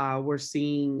 We're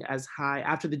seeing as high,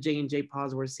 after the J&J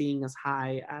pause, we're seeing as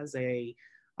high as a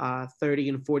 30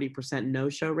 and 40%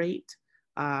 no-show rate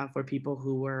for people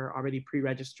who were already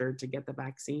pre-registered to get the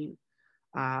vaccine.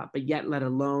 But yet, let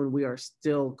alone, we are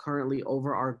still currently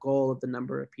over our goal of the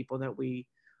number of people that we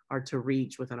are to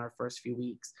reach within our first few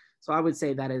weeks. So I would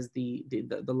say that is the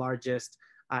largest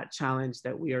challenge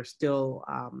that we are still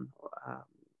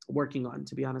working on,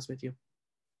 to be honest with you.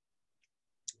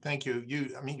 Thank you.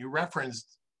 You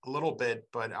referenced a little bit,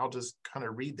 but I'll just kind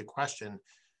of read the question.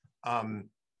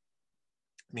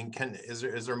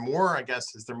 Is there more, I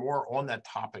guess, is there more on that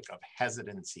topic of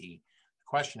hesitancy? The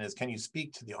question is, can you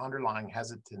speak to the underlying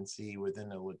hesitancy within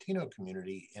the Latino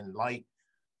community in light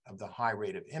of the high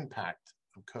rate of impact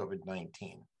of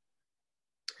COVID-19?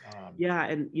 Yeah,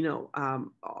 and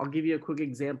I'll give you a quick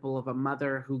example of a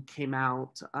mother who came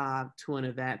out to an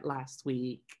event last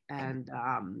week, and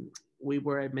we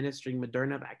were administering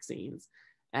Moderna vaccines,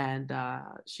 and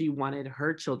she wanted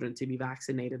her children to be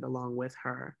vaccinated along with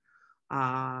her.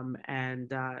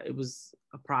 It was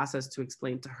a process to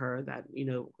explain to her that,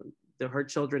 her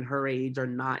children her age are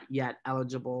not yet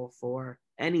eligible for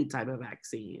any type of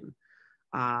vaccine.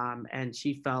 And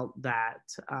she felt that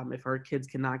if her kids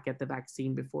cannot get the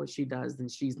vaccine before she does, then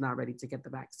she's not ready to get the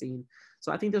vaccine.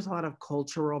 So I think there's a lot of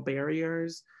cultural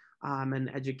barriers and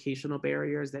educational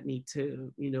barriers that need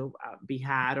to, be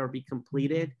had or be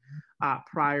completed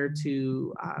prior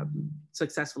to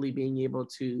successfully being able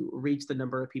to reach the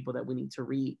number of people that we need to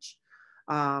reach.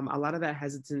 A lot of that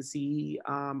hesitancy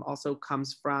also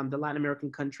comes from the Latin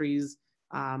American countries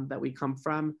that we come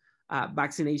from.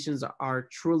 Vaccinations are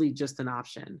truly just an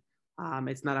option.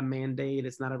 It's not a mandate,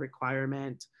 it's not a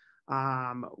requirement.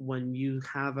 When you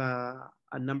have a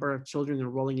number of children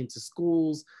enrolling into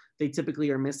schools, they typically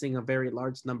are missing a very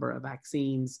large number of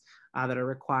vaccines that are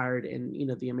required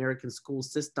in the American school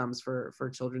systems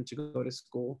for children to go to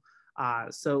school.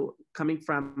 So coming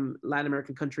from Latin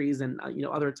American countries and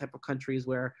other type of countries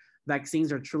where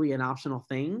vaccines are truly an optional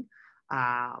thing,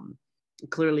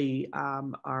 clearly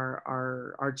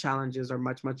our challenges are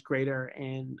much, much greater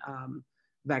in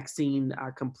vaccine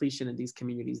completion in these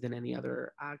communities than any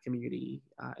other community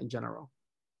in general.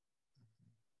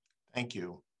 Thank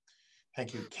you.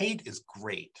 Thank you. Kate is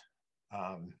great.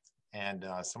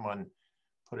 Someone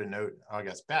put a note, I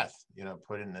guess Beth,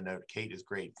 put in the note, Kate is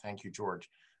great. Thank you, George.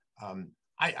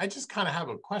 I just kind of have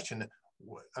a question.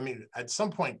 At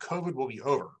some point, COVID will be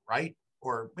over, right?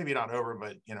 Or maybe not over,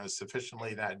 but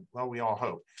sufficiently that, well, we all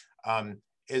hope.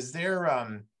 Is there,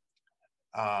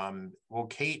 will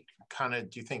Kate kind of,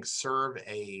 do you think, serve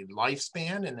a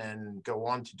lifespan and then go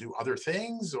on to do other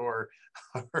things, or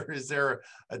is there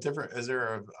a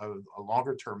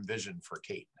longer term vision for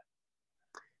Kate?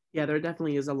 Yeah, there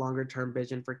definitely is a longer term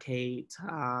vision for Kate.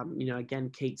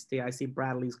 Again, I see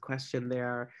Bradley's question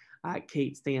there.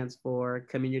 Kate stands for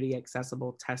Community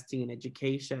Accessible Testing and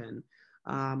Education.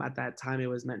 At that time, it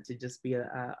was meant to just be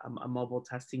a mobile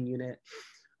testing unit.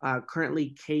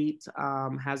 Currently, Kate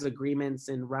has agreements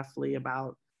in roughly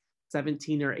about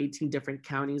 17 or 18 different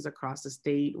counties across the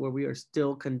state where we are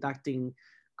still conducting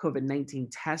COVID-19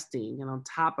 testing. And on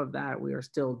top of that, we are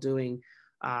still doing,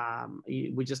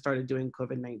 we just started doing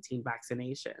COVID-19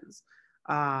 vaccinations.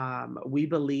 We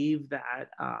believe that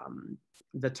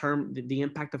the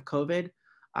impact of COVID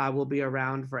will be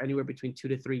around for anywhere between 2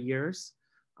 to 3 years.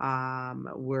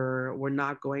 We're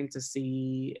not going to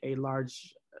see a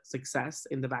large success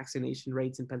in the vaccination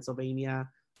rates in Pennsylvania,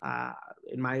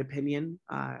 in my opinion,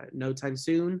 no time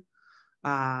soon.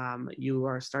 You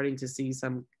are starting to see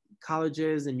some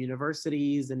colleges and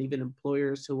universities and even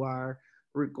employers who are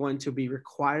going to be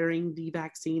requiring the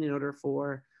vaccine in order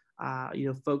for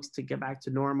folks to get back to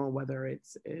normal, whether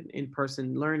it's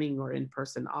in-person learning or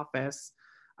in-person office.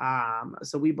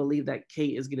 So we believe that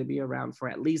Kate is going to be around for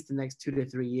at least the next 2 to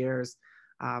 3 years.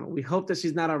 We hope that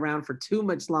she's not around for too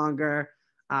much longer,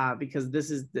 because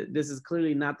this is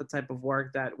clearly not the type of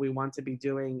work that we want to be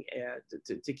doing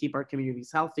to keep our communities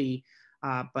healthy.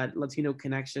 But Latino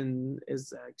Connection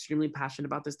is extremely passionate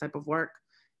about this type of work,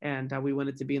 and we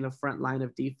wanted to be in the front line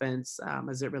of defense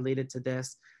as it related to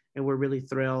this. And we're really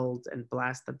thrilled and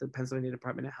blessed that the Pennsylvania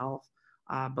Department of Health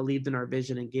believed in our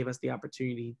vision and gave us the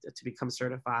opportunity to become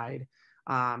certified.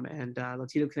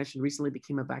 Latino Connection recently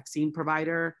became a vaccine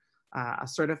provider, a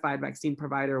certified vaccine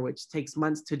provider, which takes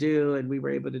months to do. And we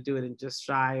were able to do it in just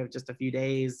shy of just a few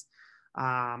days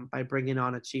by bringing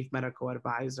on a chief medical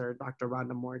advisor, Dr.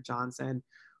 Rhonda Moore Johnson,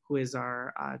 who is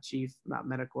our chief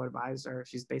medical advisor.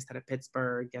 She's based out of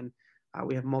Pittsburgh, and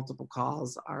we have multiple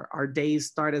calls. Our days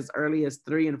start as early as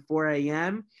 3 and 4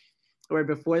 a.m., where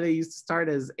before they used to start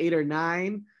as 8 or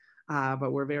 9,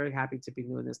 but we're very happy to be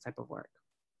doing this type of work.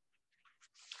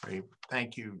 Great,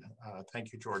 thank you,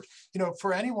 George. You know,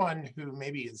 for anyone who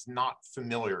maybe is not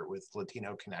familiar with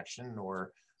Latino Connection,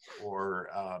 or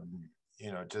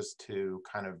you know, just to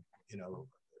kind of, you know,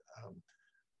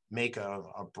 make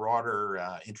a broader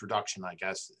introduction, I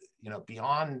guess, you know,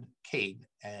 beyond Kate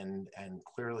and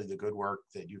clearly the good work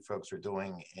that you folks are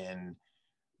doing in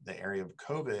the area of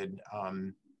COVID,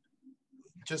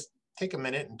 just take a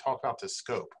minute and talk about the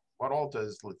scope. What all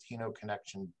does Latino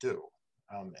Connection do?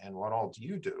 And what all do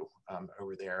you do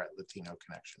over there at Latino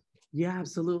Connection? Yeah,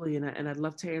 absolutely. And I'd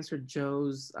love to answer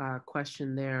Joe's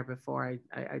question there before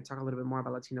I talk a little bit more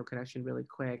about Latino Connection really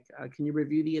quick. Can you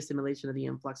review the assimilation of the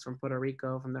influx from Puerto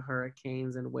Rico, from the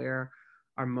hurricanes, and where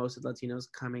are most of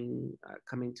Latinos coming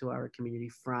to our community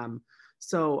from?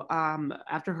 So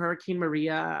after Hurricane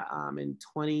Maria in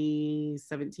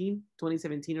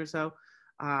 2017 or so,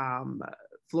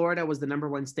 Florida was the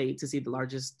 #1 state to see the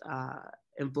largest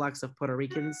influx of Puerto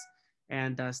Ricans,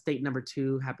 and state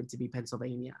 #2 happened to be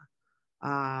Pennsylvania.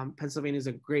 Pennsylvania is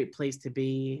a great place to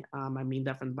be. I mean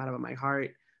that from the bottom of my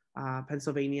heart.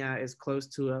 Pennsylvania is close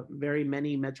to very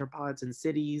many metropolitan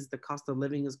cities. The cost of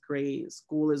living is great.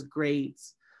 School is great.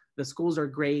 The schools are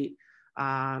great.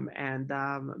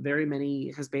 Very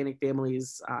many Hispanic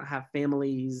families have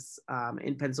families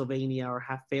in Pennsylvania, or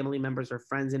have family members or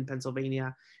friends in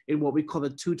Pennsylvania in what we call the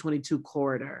 222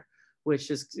 corridor, which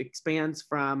just expands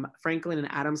from Franklin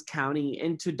and Adams County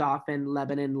into Dauphin,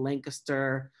 Lebanon,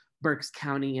 Lancaster, Berks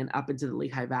County, and up into the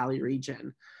Lehigh Valley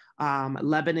region.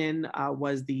 Lebanon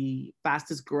was the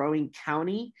fastest growing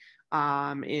county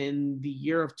in the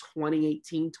year of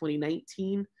 2018,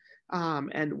 2019.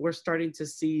 And we're starting to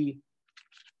see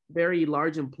very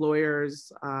large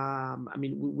employers. I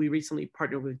mean, we recently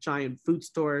partnered with Giant Food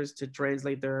Stores to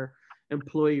translate their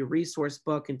employee resource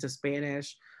book into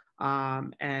Spanish.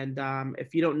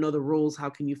 If you don't know the rules, how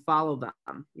can you follow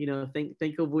them? You know,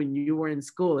 think of when you were in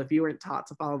school. If you weren't taught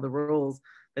to follow the rules,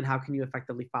 then how can you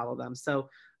effectively follow them? So,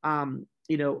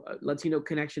 you know, Latino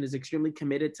Connection is extremely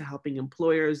committed to helping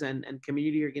employers and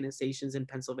community organizations in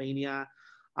Pennsylvania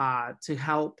to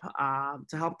help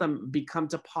them become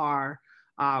to par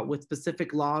with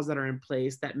specific laws that are in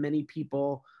place that many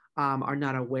people are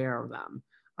not aware of them.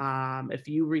 If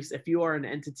you are an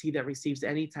entity that receives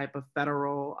any type of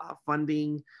federal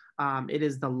funding, it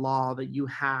is the law that you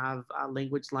have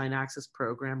language line access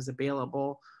programs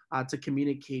available to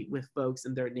communicate with folks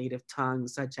in their native tongue,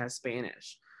 such as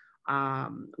Spanish.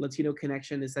 Latino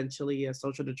Connection is essentially a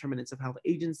social determinants of health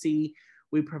agency.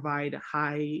 We provide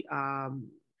high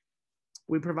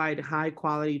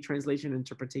quality translation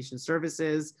interpretation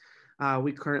services.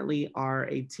 We currently are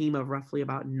a team of roughly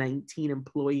about 19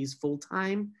 employees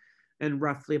full-time and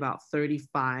roughly about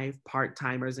 35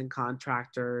 part-timers and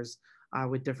contractors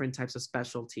with different types of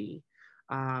specialty.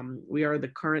 We are the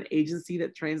current agency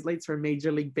that translates for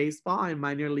Major League Baseball and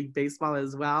Minor League Baseball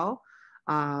as well.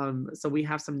 So we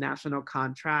have some national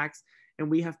contracts, and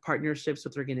we have partnerships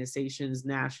with organizations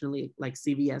nationally like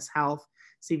CVS Health.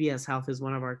 CVS Health is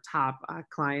one of our top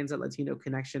clients at Latino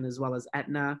Connection, as well as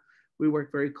Aetna. We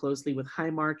work very closely with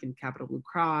Highmark and Capital Blue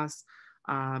Cross,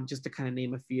 just to kind of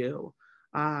name a few.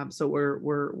 So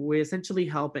we essentially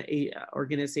help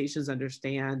organizations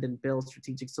understand and build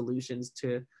strategic solutions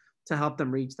to help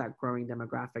them reach that growing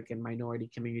demographic in minority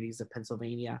communities of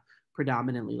Pennsylvania,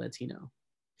 predominantly Latino.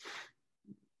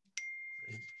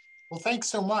 Well, thanks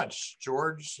so much,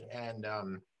 George, and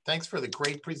thanks for the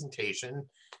great presentation,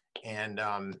 and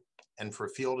for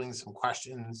fielding some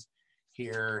questions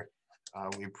here.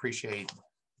 We appreciate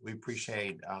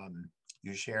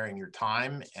you sharing your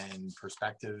time and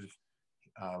perspective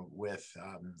with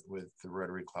the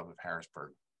Rotary Club of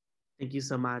Harrisburg. Thank you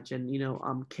so much. And, you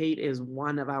know, Kate is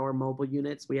one of our mobile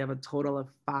units. We have a total of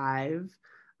 5.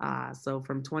 So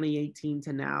from 2018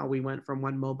 to now, we went from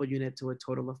 1 mobile unit to a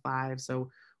total of 5. So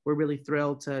we're really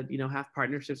thrilled to, you know, have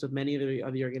partnerships with many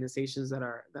of the organizations that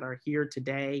are here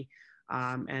today.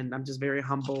 And I'm just very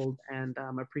humbled and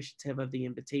appreciative of the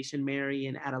invitation, Mary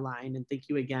and Adeline. And thank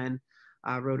you again,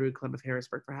 Rotary Club of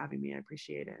Harrisburg, for having me. I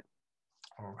appreciate it.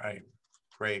 All right,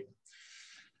 great.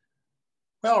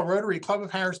 Well, Rotary Club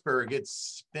of Harrisburg,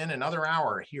 it's been another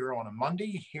hour here on a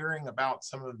Monday, hearing about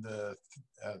some of the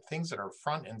things that are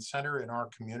front and center in our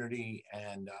community.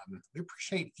 And we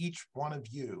appreciate each one of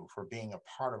you for being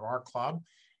a part of our club.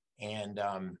 And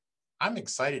I'm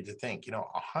excited to think,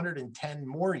 110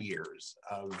 more years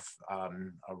of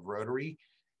Rotary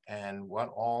and what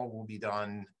all will be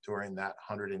done during that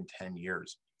 110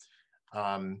 years.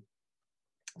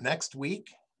 Next week,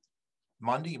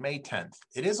 Monday, May 10th.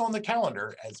 It is on the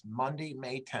calendar as Monday,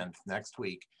 May 10th, next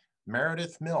week.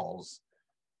 Meredith Mills,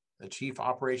 the Chief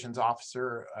Operations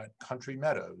Officer at Country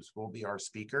Meadows, will be our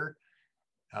speaker.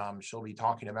 She'll be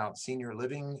talking about senior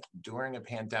living during a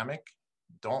pandemic.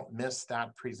 Don't miss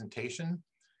that presentation.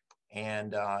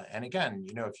 And again,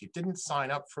 if you didn't sign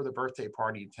up for the birthday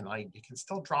party tonight, you can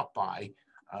still drop by.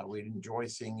 We'd enjoy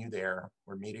seeing you there.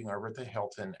 We're meeting over at the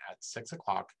Hilton at 6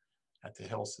 o'clock at the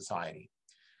Hill Society.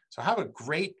 So have a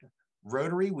great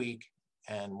Rotary week,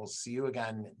 and we'll see you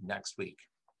again next week.